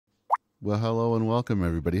Well, hello and welcome,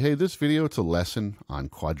 everybody. Hey, this video, it's a lesson on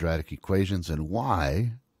quadratic equations and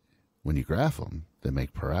why, when you graph them, they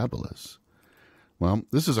make parabolas. Well,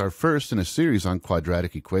 this is our first in a series on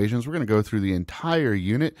quadratic equations. We're going to go through the entire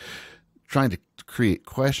unit, trying to create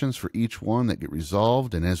questions for each one that get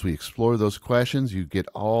resolved. And as we explore those questions, you get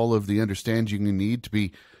all of the understanding you need to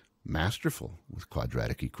be masterful with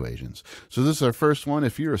quadratic equations. So this is our first one.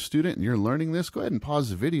 If you're a student and you're learning this, go ahead and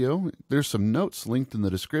pause the video. There's some notes linked in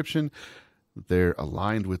the description. They're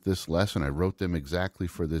aligned with this lesson. I wrote them exactly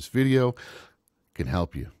for this video. Can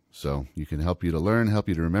help you. So you can help you to learn, help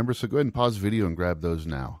you to remember. So go ahead and pause the video and grab those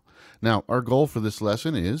now. Now, our goal for this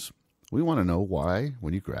lesson is we want to know why,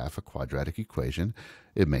 when you graph a quadratic equation,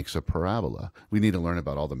 it makes a parabola. We need to learn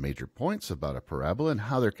about all the major points about a parabola and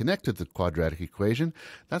how they're connected to the quadratic equation.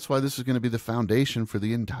 That's why this is going to be the foundation for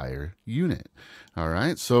the entire unit. All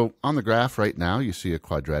right, so on the graph right now, you see a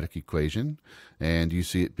quadratic equation, and you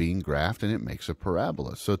see it being graphed, and it makes a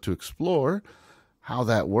parabola. So to explore how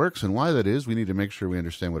that works and why that is, we need to make sure we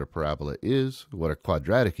understand what a parabola is, what a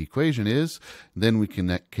quadratic equation is. Then we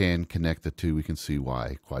can connect the two. We can see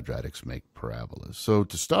why quadratics make parabolas. So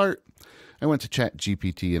to start, I went to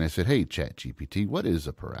ChatGPT and I said, hey, ChatGPT, what is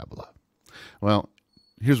a parabola? Well,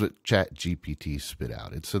 here's what ChatGPT spit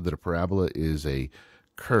out. It said that a parabola is a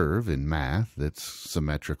curve in math that's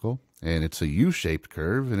symmetrical, and it's a U-shaped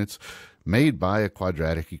curve, and it's made by a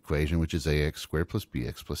quadratic equation, which is ax squared plus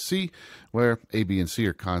bx plus c, where a, b, and c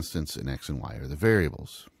are constants and x and y are the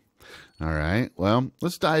variables. All right, well,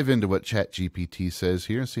 let's dive into what ChatGPT says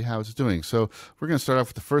here and see how it's doing. So we're going to start off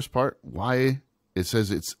with the first part, why it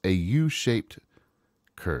says it's a U-shaped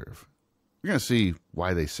curve. We're going to see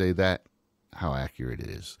why they say that, how accurate it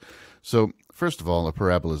is. So first of all, a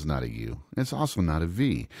parabola is not a U. It's also not a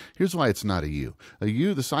V. Here's why it's not a U. A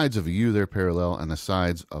U, the sides of a U, they're parallel, and the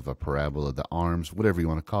sides of a parabola, the arms, whatever you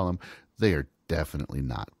want to call them, they are definitely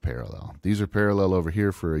not parallel. These are parallel over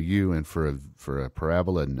here for a U, and for a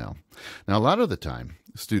parabola, no. Now, a lot of the time,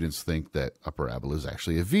 students think that a parabola is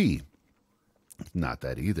actually a V. Not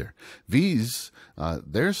that either. V's,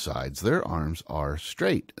 their sides, their arms are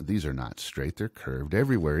straight. These are not straight. They're curved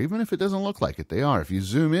everywhere. Even if it doesn't look like it, they are. If you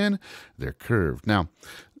zoom in, they're curved. Now,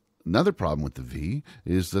 another problem with the V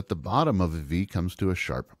is that the bottom of a V comes to a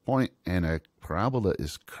sharp point, and a parabola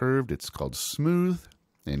is curved. It's called smooth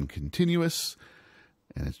and continuous,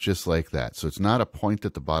 and it's just like that. So it's not a point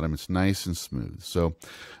at the bottom. It's nice and smooth. So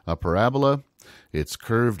a parabola, it's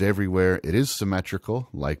curved everywhere. It is symmetrical,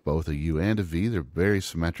 like both a U and a V. They're very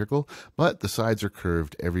symmetrical, but the sides are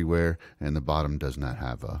curved everywhere, and the bottom does not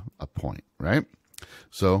have a point, right?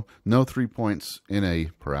 So no 3 points in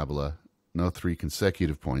a parabola. No 3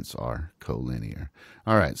 consecutive points are collinear.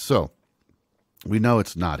 All right, so we know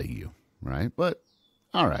it's not a U, right? But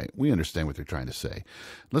all right, we understand what they're trying to say.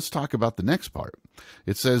 Let's talk about the next part.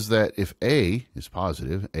 It says that if A is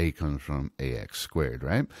positive, A comes from ax squared,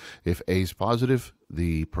 right? If A is positive,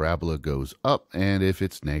 the parabola goes up, and if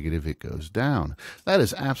it's negative, it goes down. That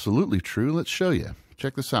is absolutely true. Let's show you.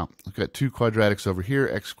 Check this out. I've got two quadratics over here,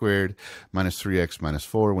 x squared minus 3x minus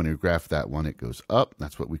 4. When you graph that one, it goes up.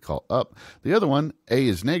 That's what we call up. The other one, a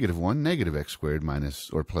is -1, negative x squared minus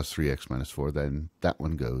or plus 3x minus 4. Then that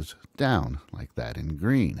one goes down like that in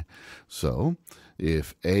green. So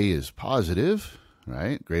if a is positive,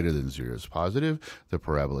 right, greater than 0 is positive, the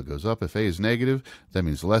parabola goes up. If a is negative, that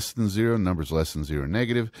means less than 0, numbers less than 0 are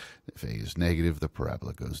negative. If a is negative, the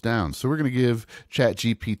parabola goes down. So we're going to give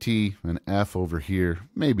ChatGPT an F over here,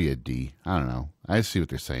 maybe a D. I don't know. I see what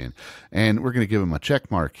they're saying. And we're going to give them a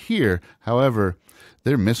check mark here. However,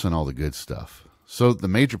 they're missing all the good stuff. So the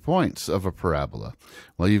major points of a parabola,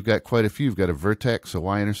 well, you've got quite a few. You've got a vertex, a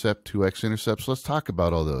y-intercept, two x-intercepts. Let's talk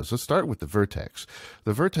about all those. Let's start with the vertex.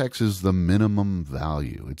 The vertex is the minimum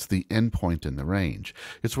value. It's the endpoint in the range.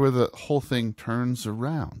 It's where the whole thing turns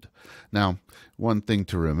around. Now, one thing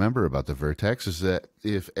to remember about the vertex is that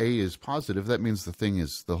if a is positive, that means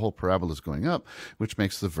the whole parabola is going up, which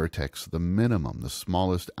makes the vertex the minimum, the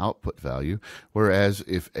smallest output value. Whereas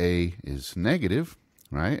if a is negative,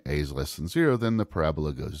 right, a is less than 0, then the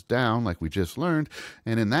parabola goes down like we just learned.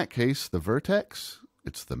 And in that case, the vertex,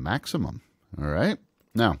 it's the maximum. All right.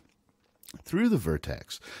 Now, through the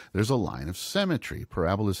vertex, there's a line of symmetry.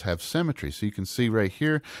 Parabolas have symmetry. So you can see right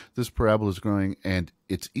here, this parabola is growing, and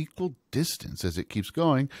it's equal distance as it keeps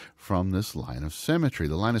going from this line of symmetry.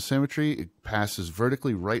 The line of symmetry, it passes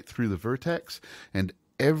vertically right through the vertex, and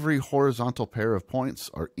every horizontal pair of points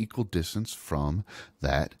are equal distance from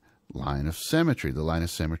that line of symmetry. The line of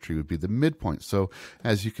symmetry would be the midpoint. So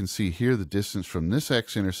as you can see here, the distance from this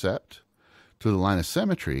x-intercept to the line of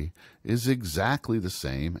symmetry is exactly the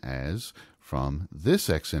same as from this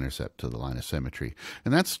x-intercept to the line of symmetry.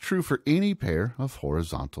 And that's true for any pair of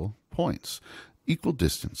horizontal points, equal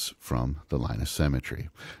distance from the line of symmetry.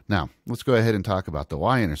 Now, let's go ahead and talk about the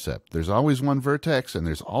y-intercept. There's always one vertex, and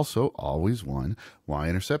there's also always one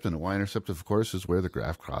y-intercept. And the y-intercept, of course, is where the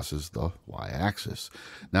graph crosses the y-axis.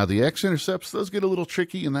 Now, the x-intercepts, those get a little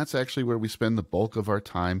tricky, and that's actually where we spend the bulk of our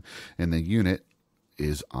time, and the unit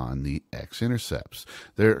is on the x-intercepts.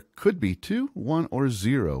 There could be 2, 1, or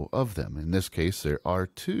 0 of them. In this case, there are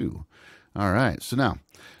 2. All right, so now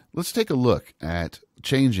let's take a look at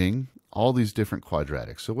changing all these different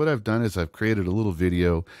quadratics. So what I've done is I've created a little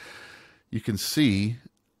video. You can see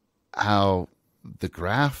how the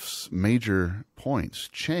graph's major points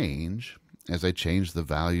change as I change the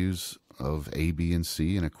values of a, b, and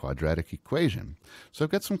c in a quadratic equation. So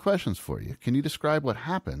I've got some questions for you. Can you describe what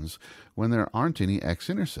happens when there aren't any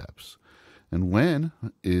x-intercepts? And when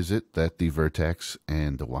is it that the vertex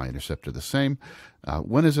and the y-intercept are the same?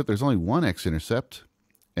 When is it there's only one x-intercept?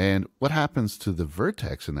 And what happens to the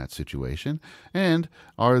vertex in that situation? And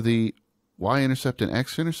are the y-intercept and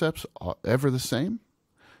x-intercepts ever the same?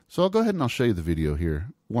 So I'll go ahead and I'll show you the video here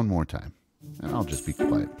one more time. And I'll just be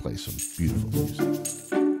quiet and play some beautiful music.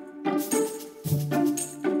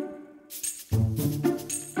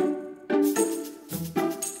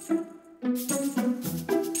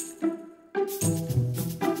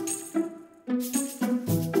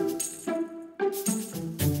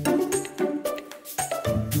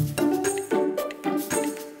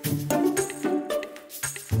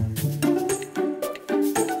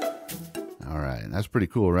 That's pretty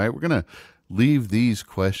cool, right? We're going to leave these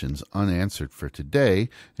questions unanswered for today,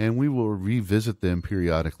 and we will revisit them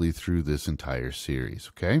periodically through this entire series,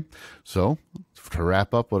 okay? So to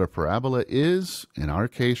wrap up what a parabola is, in our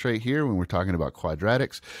case right here, when we're talking about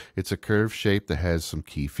quadratics, it's a curved shape that has some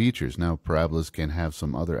key features. Now, parabolas can have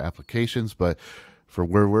some other applications, but for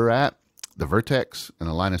where we're at, the vertex and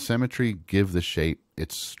the line of symmetry give the shape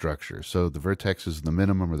its structure. So the vertex is the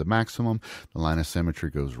minimum or the maximum. The line of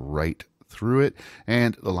symmetry goes right through it,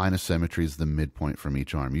 and the line of symmetry is the midpoint from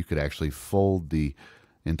each arm. You could actually fold the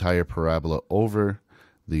entire parabola over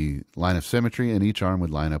the line of symmetry, and each arm would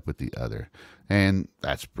line up with the other. And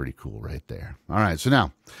that's pretty cool right there. All right, so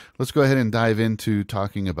now let's go ahead and dive into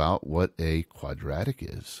talking about what a quadratic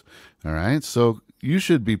is. All right, so you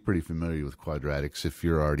should be pretty familiar with quadratics if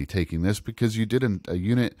you're already taking this, because you did a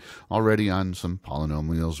unit already on some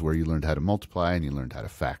polynomials where you learned how to multiply and you learned how to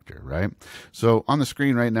factor, right? So on the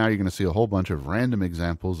screen right now, you're going to see a whole bunch of random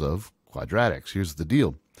examples of quadratics. Here's the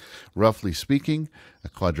deal. Roughly speaking, a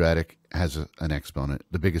quadratic has an exponent.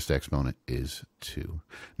 The biggest exponent is 2.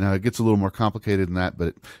 Now, it gets a little more complicated than that,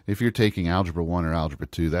 but if you're taking Algebra 1 or Algebra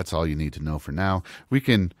 2, that's all you need to know for now. We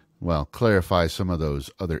can, well, clarify some of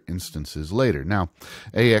those other instances later. Now,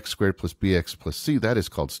 ax squared plus bx plus c, that is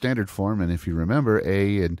called standard form. And if you remember,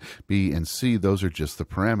 a and b and c, those are just the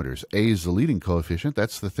parameters. A is the leading coefficient.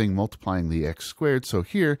 That's the thing multiplying the x squared. So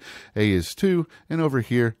here, a is 2, and over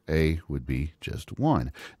here, a would be just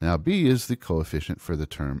 1. Now, b is the coefficient for the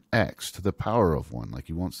term x to the power of 1, like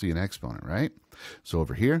you won't see an exponent, right? So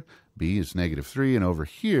over here, b is -3, and over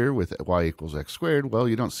here with y equals x squared, well,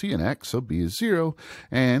 you don't see an x, so b is 0.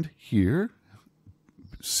 And here,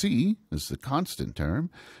 c is the constant term.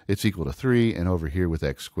 It's equal to 3, and over here with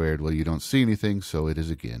x squared, well, you don't see anything, so it is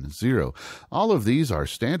again 0. All of these are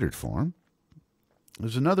standard form.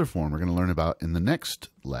 There's another form we're going to learn about in the next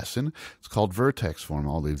lesson. It's called vertex form.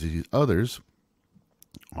 All of these others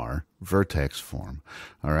are vertex form.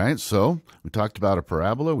 All right, so we talked about a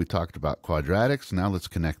parabola, we talked about quadratics. Now let's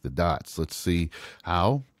connect the dots. Let's see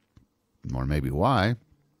how, or maybe why,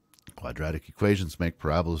 quadratic equations make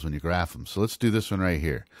parabolas when you graph them. So let's do this one right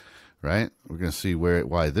here, right? We're going to see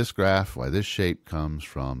why this shape comes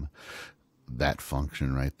from that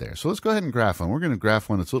function right there. So let's go ahead and graph one. We're going to graph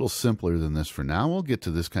one that's a little simpler than this for now. We'll get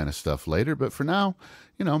to this kind of stuff later, but for now,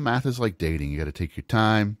 you know, math is like dating. You got to take your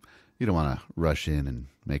time. You don't want to rush in and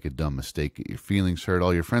make a dumb mistake, get your feelings hurt.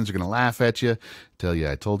 All your friends are going to laugh at you, tell you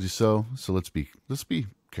I told you so. So let's be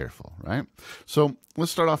careful, right? So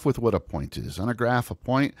let's start off with what a point is. On a graph, a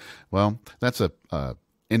point, well, that's a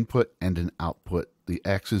input and an output. The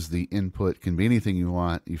x is the input, can be anything you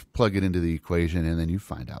want. You plug it into the equation, and then you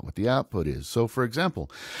find out what the output is. So for example,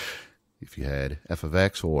 if you had f of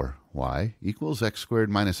x or y equals x squared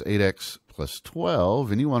minus 8x plus 12,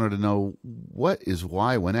 and you wanted to know what is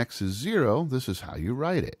y when x is 0, this is how you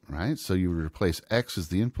write it, right? So you replace x as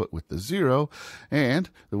the input with the 0, and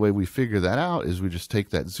the way we figure that out is we just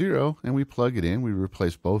take that 0 and we plug it in. We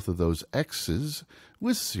replace both of those x's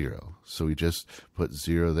with 0. So we just put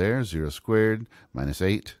 0 there, 0 squared minus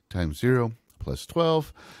 8 times 0 plus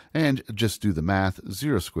 12. And just do the math.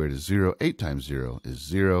 0 squared is 0. 8 times 0 is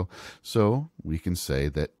 0. So we can say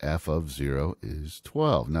that f of 0 is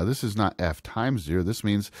 12. Now, this is not f times 0. This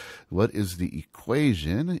means what is the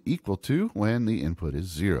equation equal to when the input is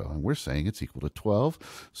 0? And we're saying it's equal to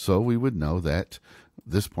 12. So we would know that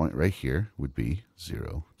this point right here would be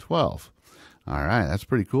 0, 12. All right, that's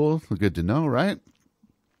pretty cool. Good to know, right?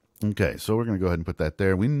 Okay, so we're going to go ahead and put that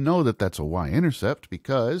there. We know that that's a y-intercept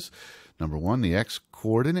because, number one, the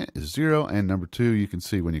x-coordinate is 0, and number two, you can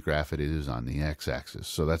see when you graph it, it is on the x-axis.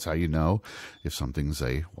 So that's how you know if something's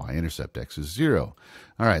a y-intercept. X is 0.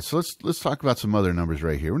 All right, so let's talk about some other numbers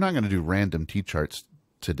right here. We're not going to do random t-charts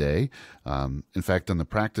today. In fact, on the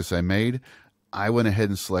practice I made, I went ahead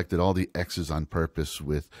and selected all the x's on purpose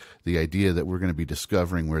with the idea that we're going to be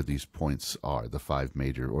discovering where these points are, the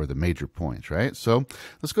major points, right? So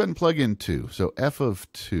let's go ahead and plug in 2. So f of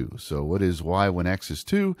 2. So what is y when x is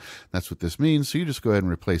 2? That's what this means. So you just go ahead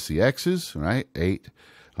and replace the x's, right? 8,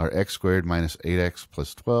 or x squared minus 8x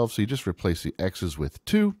plus 12. So you just replace the x's with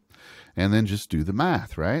 2, and then just do the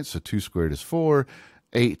math, right? So 2 squared is 4.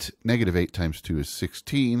 Negative 8 times 2 is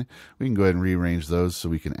 16. We can go ahead and rearrange those so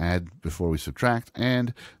we can add before we subtract.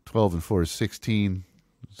 And 12 and 4 is 16.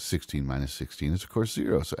 16 minus 16 is, of course,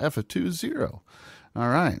 0. So f of 2 is 0. All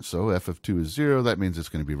right, so f of 2 is 0. That means it's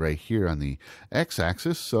going to be right here on the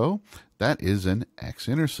x-axis. So that is an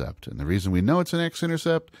x-intercept. And the reason we know it's an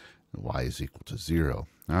x-intercept, y is equal to 0.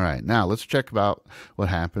 All right, now let's check about what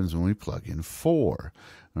happens when we plug in 4.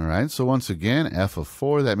 All right, so once again, f of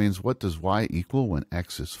 4, that means what does y equal when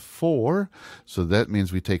x is 4? So that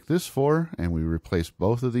means we take this 4 and we replace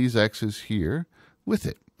both of these x's here with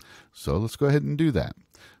it. So let's go ahead and do that.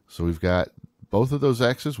 So we've got both of those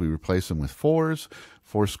x's, we replace them with 4's.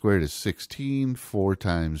 4 squared is 16. 4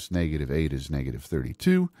 times negative 8 is negative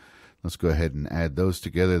 32. Let's go ahead and add those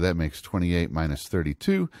together. That makes 28 minus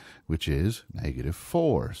 32, which is negative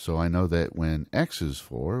 4. So I know that when x is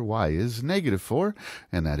 4, y is negative 4,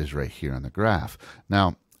 and that is right here on the graph.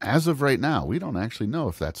 Now, as of right now, we don't actually know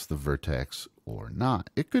if that's the vertex or not.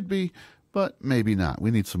 It could be, but maybe not. We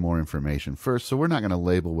need some more information first, so we're not going to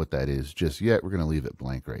label what that is just yet. We're going to leave it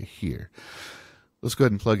blank right here. Let's go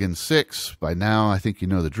ahead and plug in 6. By now, I think you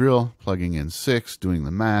know the drill. Plugging in 6, doing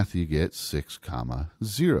the math, you get 6,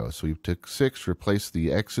 0. So we took 6, replaced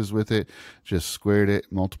the x's with it, just squared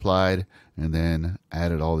it, multiplied, and then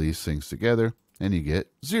added all these things together, and you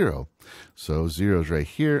get 0. So 0 is right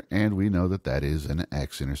here, and we know that that is an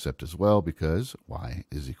x-intercept as well because y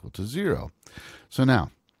is equal to 0. So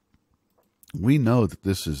now, we know that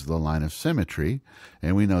this is the line of symmetry,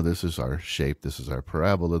 and we know this is our shape, this is our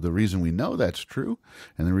parabola. The reason we know that's true,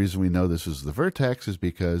 and the reason we know this is the vertex, is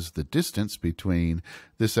because the distance between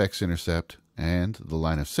this x-intercept and the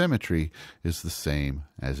line of symmetry is the same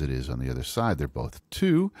as it is on the other side. They're both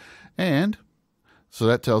 2, and so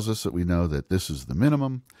that tells us that we know that this is the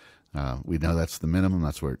minimum. We know that's the minimum.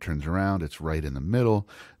 That's where it turns around. It's right in the middle.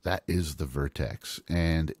 That is the vertex.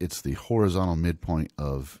 And it's the horizontal midpoint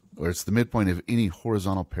of, or it's the midpoint of any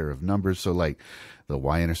horizontal pair of numbers. So like the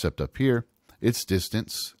y-intercept up here, its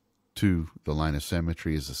distance to the line of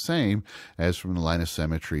symmetry is the same as from the line of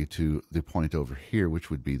symmetry to the point over here, which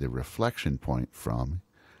would be the reflection point from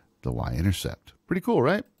the y-intercept. Pretty cool,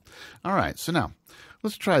 right? All right, so now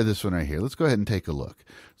let's try this one right here. Let's go ahead and take a look.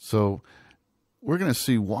 So we're going to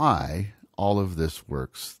see why all of this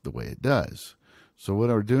works the way it does. So what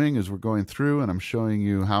we're doing is we're going through and I'm showing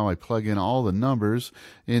you how I plug in all the numbers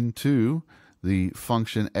into the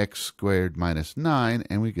function x squared minus 9,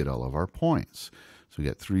 and we get all of our points. So we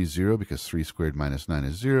got 3, 0 because 3 squared minus 9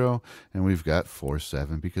 is 0, and we've got 4,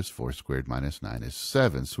 7 because 4 squared minus 9 is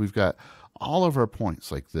 7. So we've got all of our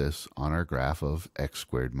points like this on our graph of x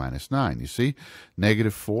squared minus 9. You see,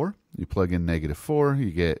 negative 4, you plug in negative 4,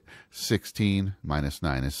 you get 16 minus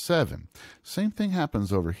 9 is 7. Same thing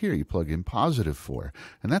happens over here. You plug in positive 4,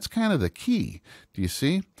 and that's kind of the key. Do you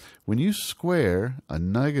see? When you square a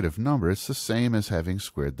negative number, it's the same as having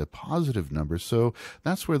squared the positive number, so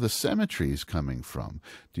that's where the symmetry is coming from.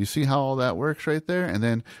 Do you see how all that works right there? And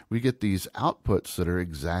then we get these outputs that are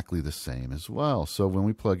exactly the same as well. So when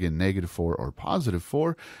we plug in negative 4 or positive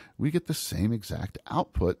 4, we get the same exact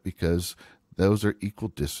output because those are equal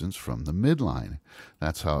distance from the midline.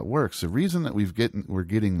 That's how it works. The reason that we're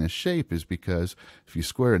getting this shape is because if you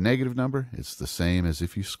square a negative number, it's the same as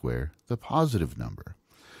if you square the positive number.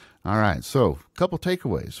 All right, so a couple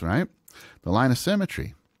takeaways, right? The line of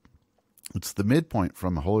symmetry. It's the midpoint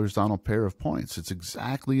from a horizontal pair of points. It's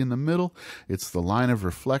exactly in the middle. It's the line of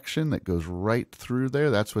reflection that goes right through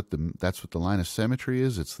there. That's what the line of symmetry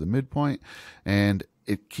is. It's the midpoint. And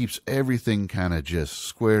it keeps everything kind of just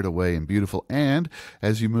squared away and beautiful. And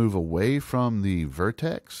as you move away from the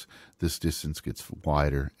vertex, this distance gets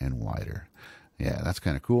wider and wider. Yeah, that's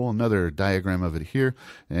kind of cool. Another diagram of it here.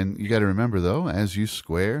 And you got to remember, though, as you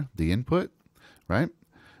square the input, right?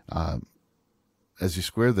 As you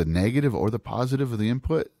square the negative or the positive of the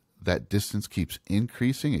input, that distance keeps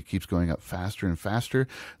increasing. It keeps going up faster and faster.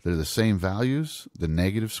 They're the same values, the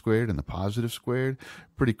negative squared and the positive squared.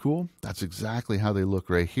 Pretty cool. That's exactly how they look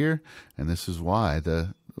right here. And this is why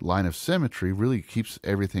the line of symmetry really keeps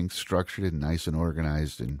everything structured and nice and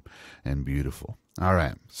organized and beautiful. All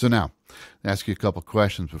right. So now, I'll ask you a couple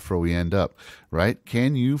questions before we end up, right?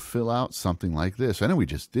 Can you fill out something like this? I know we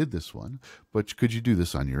just did this one, but could you do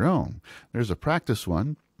this on your own? There's a practice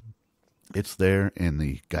one. It's there in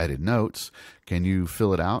the guided notes. Can you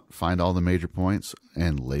fill it out, find all the major points,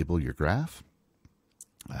 and label your graph?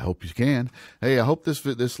 I hope you can. Hey, I hope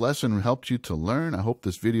this lesson helped you to learn. I hope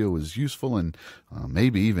this video was useful and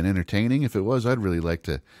maybe even entertaining. If it was, I'd really like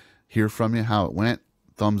to hear from you how it went.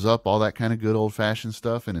 Thumbs up, all that kind of good old-fashioned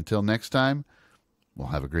stuff. And until next time, well,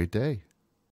 have a great day.